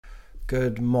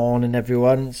Good morning,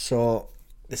 everyone. So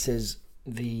this is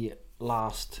the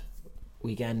last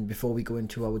weekend before we go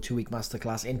into our 2-week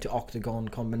masterclass into Octagon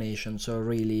combination. So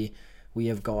really, we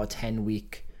have got a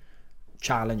 10-week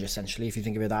challenge, essentially, if you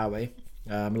think of it that way.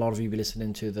 A lot of you will be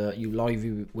listening to a lot of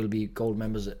you will be gold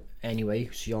members anyway,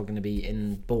 so you're going to be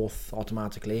in both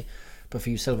automatically. But for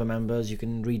you silver members, you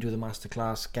can redo the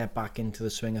masterclass, get back into the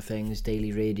swing of things,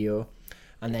 daily radio,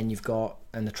 and then you've got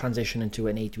the transition into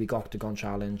an 8-week Octagon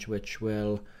challenge, which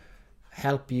will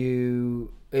help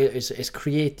you. It's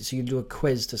create. So you do a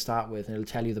quiz to start with, and it'll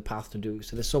tell you the path to do.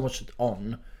 So there's so much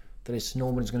on that no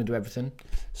one's going to do everything.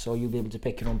 So you'll be able to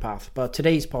pick your own path. But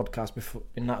today's podcast,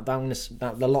 I'm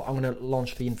going to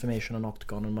launch the information on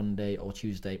Octagon on Monday or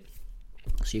Tuesday,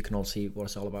 so you can all see what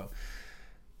it's all about.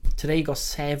 Today you got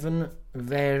 7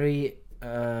 very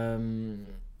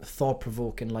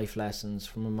thought-provoking life lessons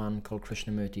from a man called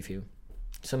Krishnamurti.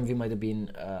 Some of you might have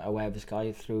been aware of this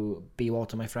guy through Be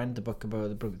Water, My Friend, the book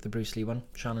about the Bruce Lee one,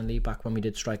 Shannon Lee, back when we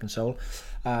did Strike and Soul.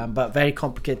 But very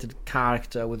complicated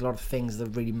character with a lot of things that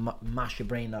really mash your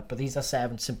brain up. But these are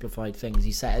 7 simplified things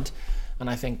he said, and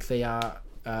I think they are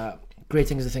great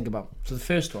things to think about. So the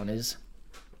first one is,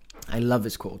 I love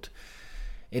this quote: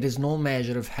 "It is no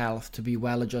measure of health to be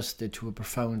well adjusted to a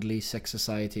profoundly sick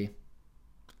society."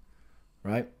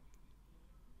 Right?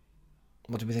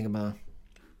 What do we think about that?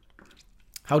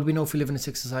 How do we know if we live in a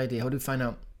sick society? How do we find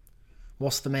out?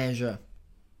 What's the measure?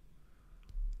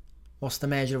 What's the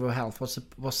measure of our health?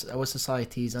 Our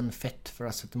society is unfit for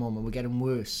us at the moment. We're getting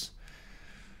worse.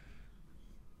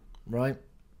 Right?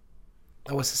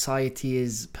 Our society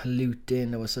is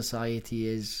polluting. Our society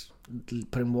is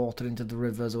putting water into the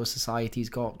rivers. Our society's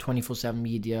got 24/7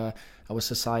 media. Our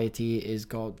society has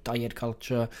got diet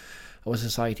culture. Our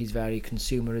society is very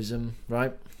consumerism,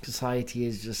 right? Society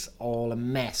is just all a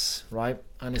mess, right?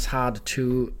 And it's hard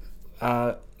to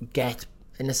get,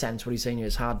 in a sense, what he's saying here.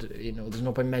 It's hard, there's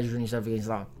no point measuring yourself against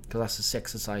that, because that's a sick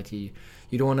society.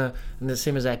 You don't want to, and the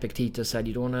same as Epictetus said,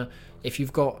 you don't want to, if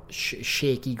you've got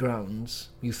shaky grounds,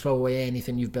 you throw away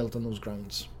anything you've built on those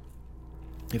grounds.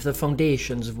 If the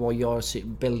foundations of what you're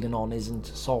building on isn't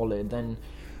solid, then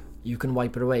you can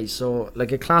wipe it away. So,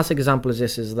 like, a classic example of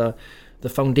this is the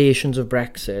foundations of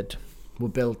Brexit were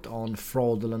built on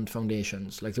fraudulent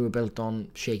foundations. Like, they were built on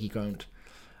shaky ground.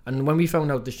 And when we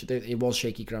found out it was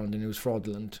shaky ground and it was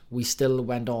fraudulent, we still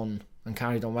went on and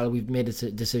carried on. Well, we've made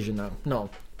a decision now. No,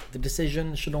 the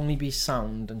decision should only be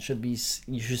sound and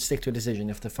you should stick to a decision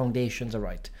if the foundations are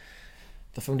right.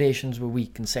 The foundations were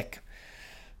weak and sick.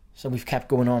 So we've kept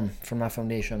going on from that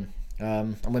foundation.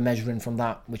 And we're measuring from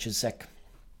that, which is sick.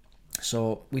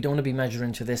 So we don't want to be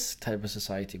measuring to this type of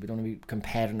society. We don't want to be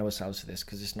comparing ourselves to this,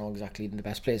 because it's not exactly in the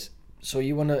best place. So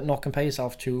you want to not compare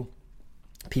yourself to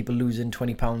people losing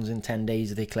 20 pounds in 10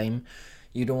 days, they claim.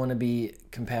 You don't want to be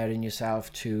comparing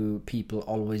yourself to people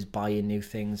always buying new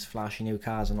things, flashing new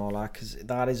cars and all that, because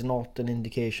that is not an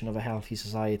indication of a healthy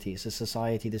society. It's a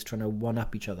society that's trying to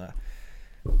one-up each other.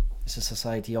 It's a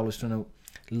society always trying to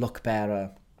look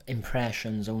better,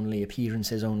 impressions only,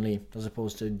 appearances only, as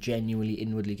opposed to genuinely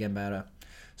inwardly getting better.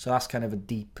 So that's kind of a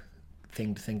deep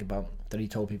thing to think about, that he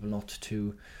told people not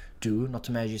to do, not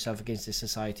to measure yourself against this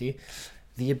society.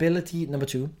 Number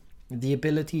 2, the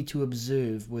ability to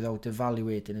observe without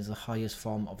evaluating is the highest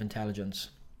form of intelligence.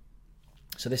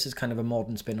 So this is kind of a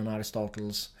modern spin on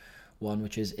Aristotle's one,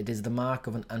 which is, it is the mark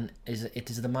of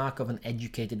an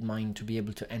educated mind to be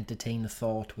able to entertain a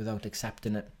thought without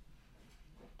accepting it.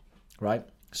 Right?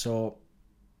 So,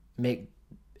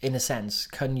 in a sense,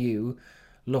 can you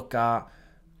look at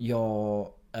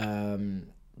your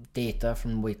data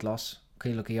from weight loss?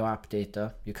 Can you look at your app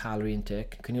data, your calorie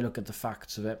intake? Can you look at the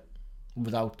facts of it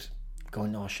without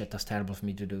going, oh shit, that's terrible for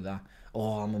me to do that?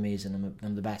 Oh, I'm amazing,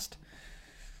 I'm the best.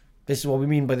 This is what we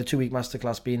mean by the 2-week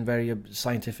masterclass being very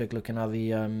scientific, looking at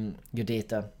your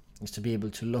data, is to be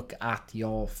able to look at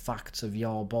your facts of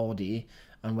your body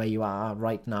and where you are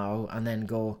right now, and then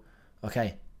go,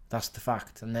 okay, that's the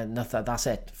fact, and then that's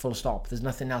it, full stop. There's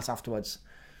nothing else afterwards.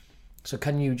 So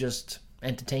can you just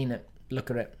entertain it, look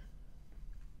at it,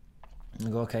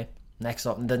 and go, okay, next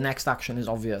up. The next action is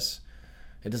obvious.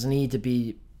 It doesn't need to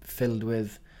be filled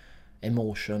with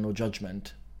emotion or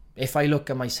judgment. If I look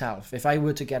at myself, if I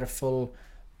were to get a full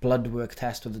blood work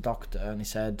test with the doctor and he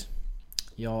said,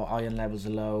 your iron levels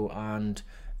are low and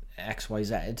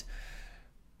XYZ,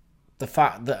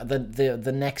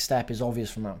 the next step is obvious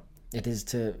from that. It is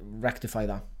to rectify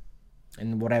that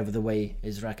in whatever the way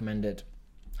is recommended.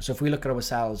 So if we look at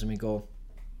ourselves and we go,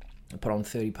 I put on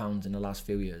 30 pounds in the last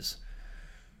few years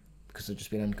because I've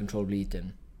just been uncontrollably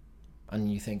eating,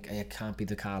 and you think, hey, it can't be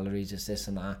the calories, it's this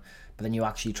and that. But then you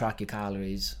actually track your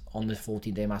calories on the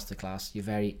 14-day masterclass. You're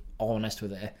very honest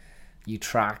with it. You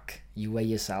track, you weigh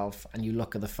yourself, and you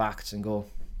look at the facts and go,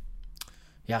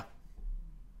 yeah,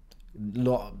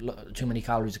 too many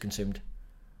calories are consumed.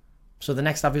 So the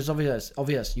next step is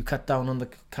obvious. You cut down on the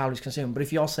calories consumed. But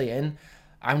if you're saying,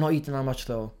 I'm not eating that much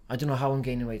though, I don't know how I'm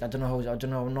gaining weight, I don't know,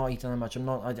 I'm not eating that much,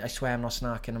 I swear I'm not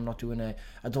snacking, I'm not doing it,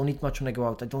 I don't eat much when I go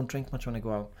out, I don't drink much when I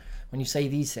go out. When you say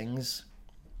these things,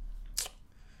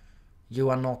 you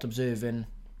are not observing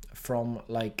from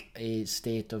like a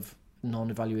state of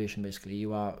non-evaluation. Basically,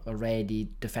 you are already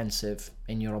defensive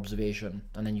in your observation,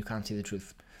 and then you can't see the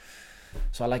truth.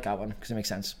 So I like that one because it makes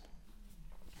sense.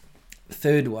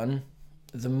 Third one,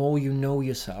 the more you know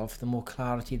yourself, the more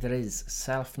clarity there is.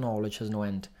 Self-knowledge has no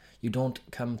end. You don't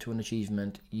come to an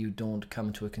achievement, you don't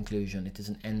come to a conclusion. It is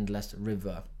an endless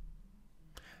river.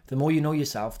 The more you know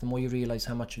yourself, the more you realise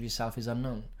how much of yourself is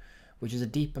unknown, which is a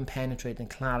deep and penetrating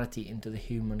clarity into the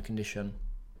human condition.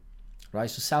 Right?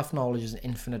 So self-knowledge is an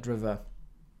infinite river.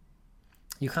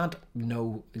 You can't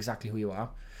know exactly who you are.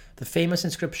 The famous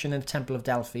inscription in the Temple of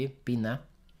Delphi, been there,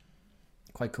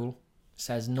 quite cool,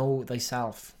 says, know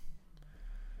thyself.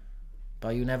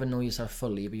 But you never know yourself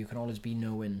fully, but you can always be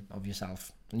knowing of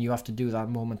yourself. And you have to do that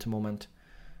moment to moment.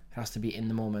 It has to be in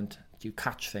the moment. You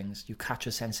catch things. You catch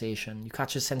a sensation. You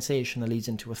catch a sensation that leads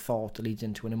into a thought, that leads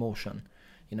into an emotion.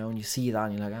 You know, and you see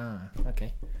that and you're like,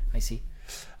 okay, I see.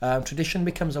 Tradition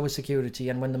becomes our security,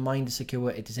 and when the mind is secure,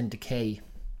 it is in decay.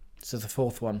 So the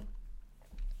fourth one.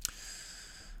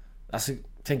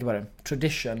 Think about it.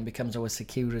 Tradition becomes our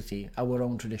security, our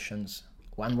own traditions.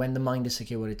 And when the mind is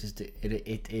secure, it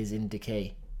is in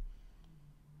decay.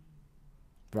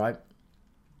 Right?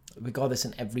 We got this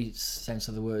in every sense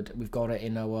of the word. We've got it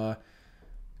in our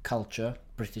culture,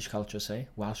 British culture, say,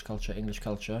 Welsh culture, English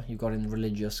culture. You've got it in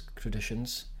religious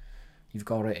traditions. You've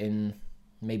got it in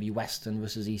maybe Western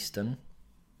versus Eastern.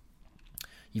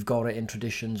 You've got it in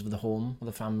traditions of the home, of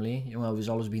the family. You know, it's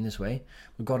always been this way.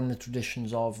 We've got it in the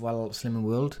traditions of, well, Slimming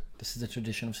World. This is the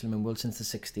tradition of Slimming World since the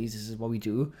 60s. This is what we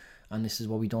do. And this is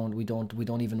what we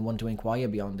don't even want to inquire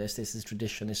beyond this. This is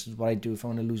tradition. This is what I do if I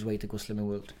want to lose weight, to go Slimming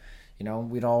World. You know,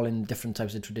 we're all in different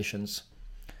types of traditions.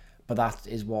 But that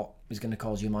is what is going to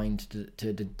cause your mind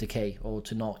to decay, or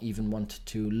to not even want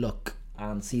to look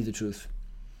and see the truth.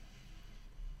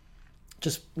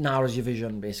 Just narrows your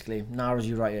vision, basically. Narrows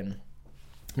you right in.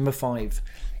 Number 5,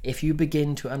 if you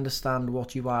begin to understand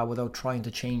what you are without trying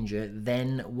to change it,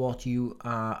 then what you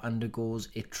are undergoes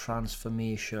a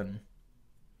transformation.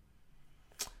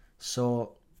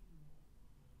 So,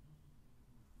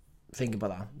 think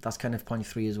about that. That's kind of point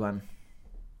 3 as well.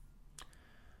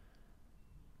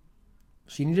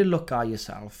 So you need to look at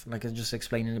yourself, like I was just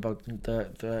explaining about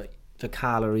the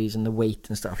calories and the weight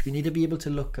and stuff. You need to be able to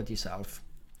look at yourself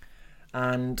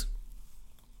and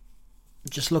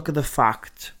just look at the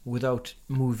fact without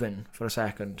moving for a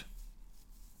second.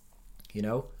 You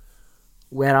know,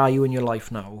 where are you in your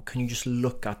life now? Can you just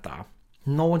look at that?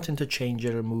 Not wanting to change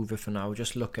it or move it for now,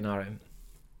 just looking at it.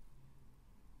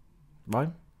 Right?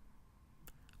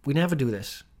 We never do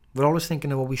this. We're always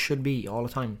thinking of what we should be all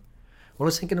the time. We're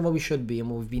always thinking of what we should be and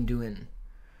what we've been doing.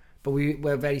 But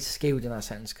we're very skewed in that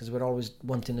sense, because we're always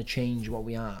wanting to change what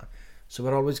we are. So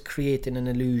we're always creating an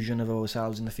illusion of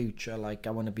ourselves in the future. Like, I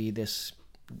want to be this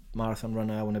marathon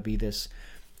runner. I want to be this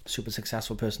super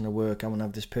successful person at work. I want to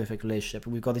have this perfect relationship.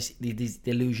 And we've got these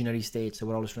illusionary states that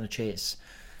we're always trying to chase.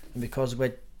 And because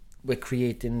we're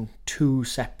creating two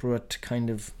separate kind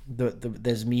of...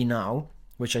 there's me now,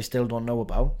 which I still don't know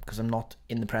about, because I'm not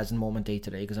in the present moment day to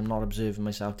day, because I'm not observing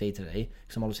myself day to day,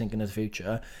 because I'm always thinking of the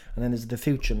future. And then there's the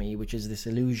future me, which is this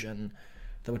illusion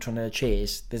that we're trying to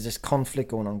chase. There's this conflict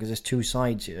going on, because there's two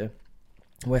sides here.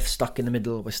 We're stuck in the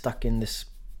middle. We're stuck in this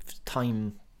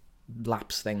time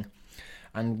lapse thing,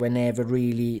 and we're never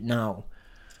really now.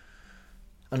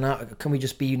 And now, can we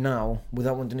just be now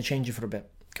without wanting to change it for a bit?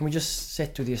 Can we just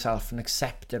sit with yourself and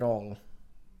accept it all?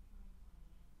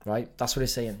 Right? That's what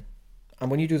it's saying. And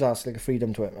when you do that, it's like a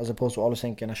freedom to it, as opposed to always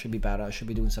thinking, I should be better, I should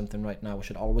be doing something right now, I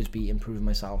should always be improving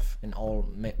myself in all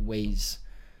ways.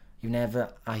 You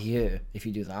never are here if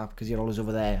you do that, because you're always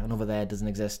over there, and over there doesn't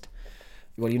exist.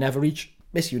 Well, you never reach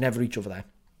over there.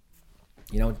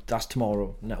 You know, that's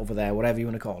tomorrow, not over there, whatever you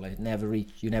want to call it. You never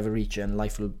reach it, and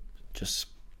life will just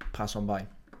pass on by.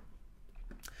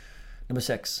 Number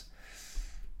 6,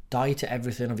 die to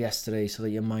everything of yesterday so that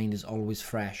your mind is always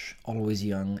fresh, always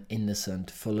young, innocent,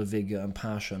 full of vigor and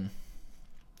passion.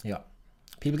 Yeah.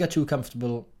 People get too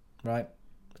comfortable, right?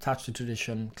 Attached to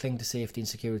tradition, cling to safety and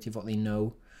security of what they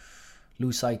know,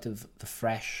 lose sight of the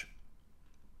fresh.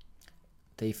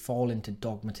 They fall into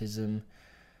dogmatism.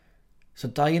 So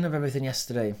dying of everything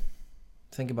yesterday,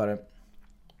 think about it.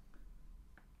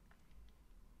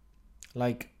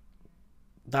 Like,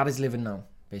 that is living now,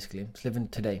 basically. It's living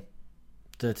today.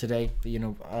 Today,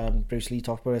 Bruce Lee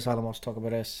talked about this, Elon Musk talked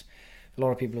about this. A lot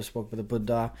of people have spoken about the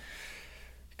Buddha.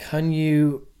 Can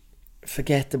you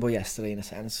forget about yesterday in a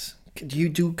sense? Could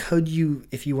you,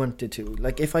 if you wanted to?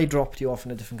 Like, if I dropped you off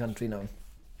in a different country now,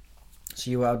 so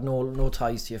you had no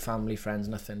ties to your family, friends,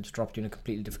 nothing, just dropped you in a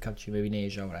completely different country, maybe in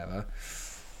Asia or whatever,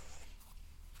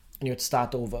 and you had to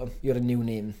start over, you had a new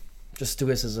name. Just do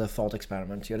this as a thought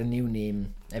experiment. You had a new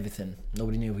name, everything.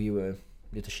 Nobody knew who you were.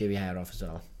 You had to shave your hair off as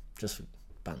well, just for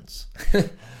bands.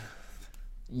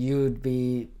 You'd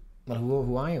be, well,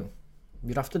 who are you?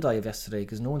 You'd have to die of yesterday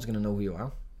because no one's going to know who you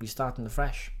are. You're starting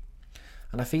afresh.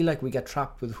 And I feel like we get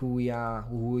trapped with who we are,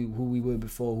 who we were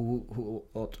before,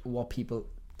 what people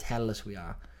tell us we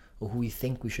are, or who we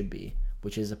think we should be,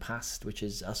 which is a past, which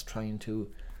is us trying to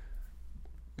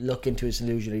look into its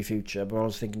illusionary future, but we're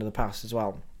always thinking of the past as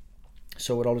well.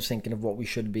 So we're always thinking of what we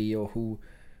should be, or who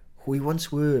we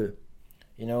once were.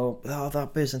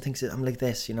 That person thinks that I'm like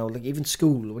this, like even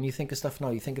school, when you think of stuff now,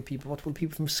 you think of people, what will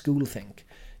people from school think?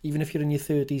 Even if you're in your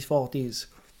 30s, 40s,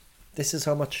 this is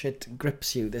how much it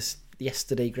grips you, this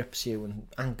yesterday grips you and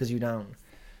anchors you down.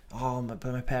 Oh, but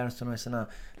my parents don't know this and that.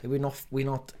 Like,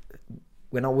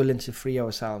 we're not willing to free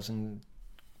ourselves and,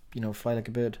 fly like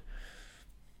a bird.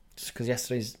 Just because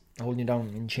yesterday's holding you down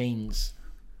in chains.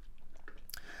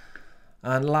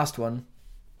 And last one,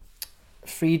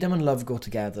 freedom and love go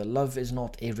together. Love is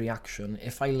not a reaction.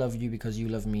 If I love you because you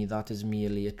love me, that is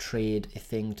merely a trade, a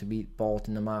thing to be bought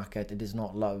in the market. It is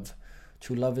not love.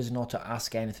 To love is not to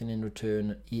ask anything in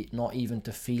return, not even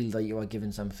to feel that you are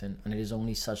given something. And it is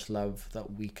only such love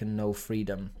that we can know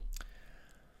freedom.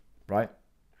 Right?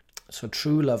 So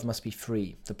true love must be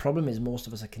free. The problem is most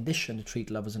of us are conditioned to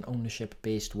treat love as an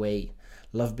ownership-based way.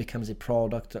 Love becomes a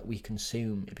product that we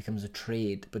consume. It becomes a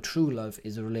trade. But true love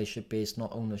is a relationship-based,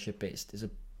 not ownership-based.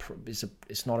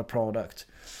 It's not a product.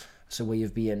 It's a way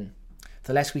of being.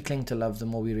 The less we cling to love, the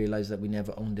more we realise that we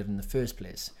never owned it in the first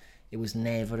place. It was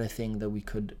never a thing that we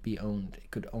could be owned.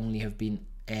 It could only have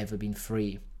ever been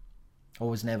free. Or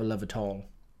was never love at all.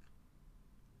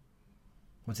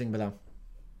 What do you think about that?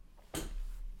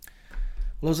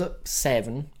 Well, those are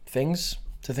 7 things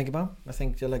to think about. I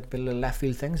think they're like a bit of left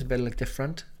field things, a bit like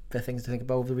different. They're things to think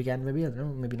about over the weekend, maybe. I don't know,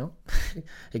 maybe not.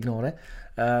 Ignore it.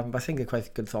 But I think they're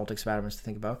quite good thought experiments to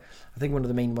think about. I think one of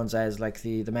the main ones is like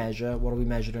the measure. What are we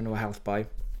measuring our health by?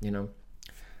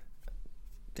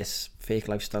 This fake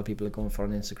lifestyle people are going for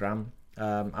on Instagram.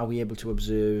 Are we able to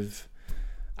observe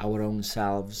our own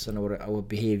selves and our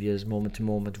behaviours moment to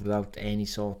moment without any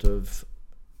sort of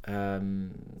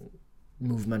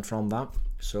movement from that?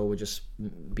 So we're just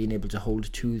being able to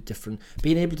hold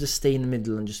being able to stay in the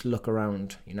middle and just look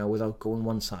around, without going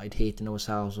one side, hating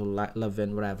ourselves or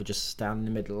loving, whatever, just stand in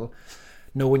the middle.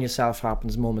 Knowing yourself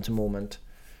happens moment to moment.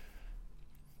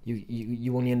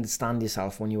 You only understand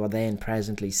yourself when you are there and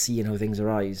presently seeing how things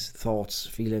arise, thoughts,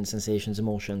 feelings, sensations,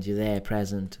 emotions. You're there,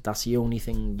 present. That's the only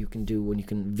thing you can do when you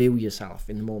can view yourself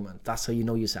in the moment. That's how you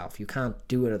know yourself. You can't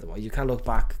do it otherwise. You can't look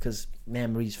back because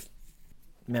memory's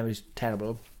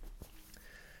terrible.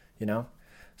 So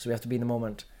we have to be in the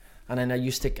moment. And then are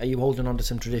you holding on to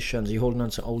some traditions? Are you holding on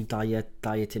to old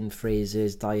dieting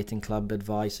phrases, dieting club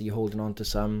advice? Are you holding on to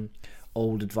some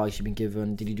old advice you've been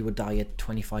given? Did you do a diet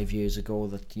 25 years ago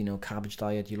that, cabbage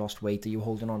diet, you lost weight? Are you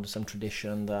holding on to some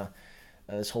tradition that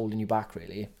is holding you back,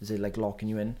 really? Is it like locking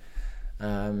you in?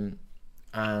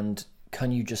 And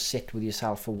can you just sit with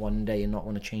yourself for one day and not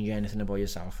want to change anything about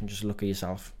yourself and just look at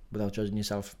yourself without judging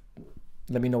yourself?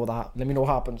 Let me know what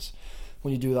happens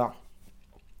when you do that.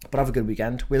 But have a good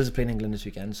weekend. Wales are playing England this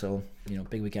weekend, so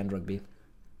big weekend rugby.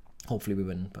 Hopefully we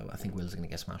win, but I think Wales are going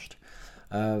to get smashed.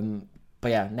 But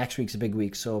yeah, next week's a big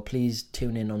week, so please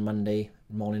tune in on Monday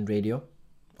morning radio.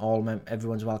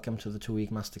 Everyone's welcome to the 2-week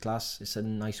masterclass. It's a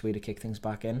nice way to kick things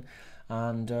back in,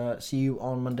 and see you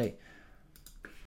on Monday.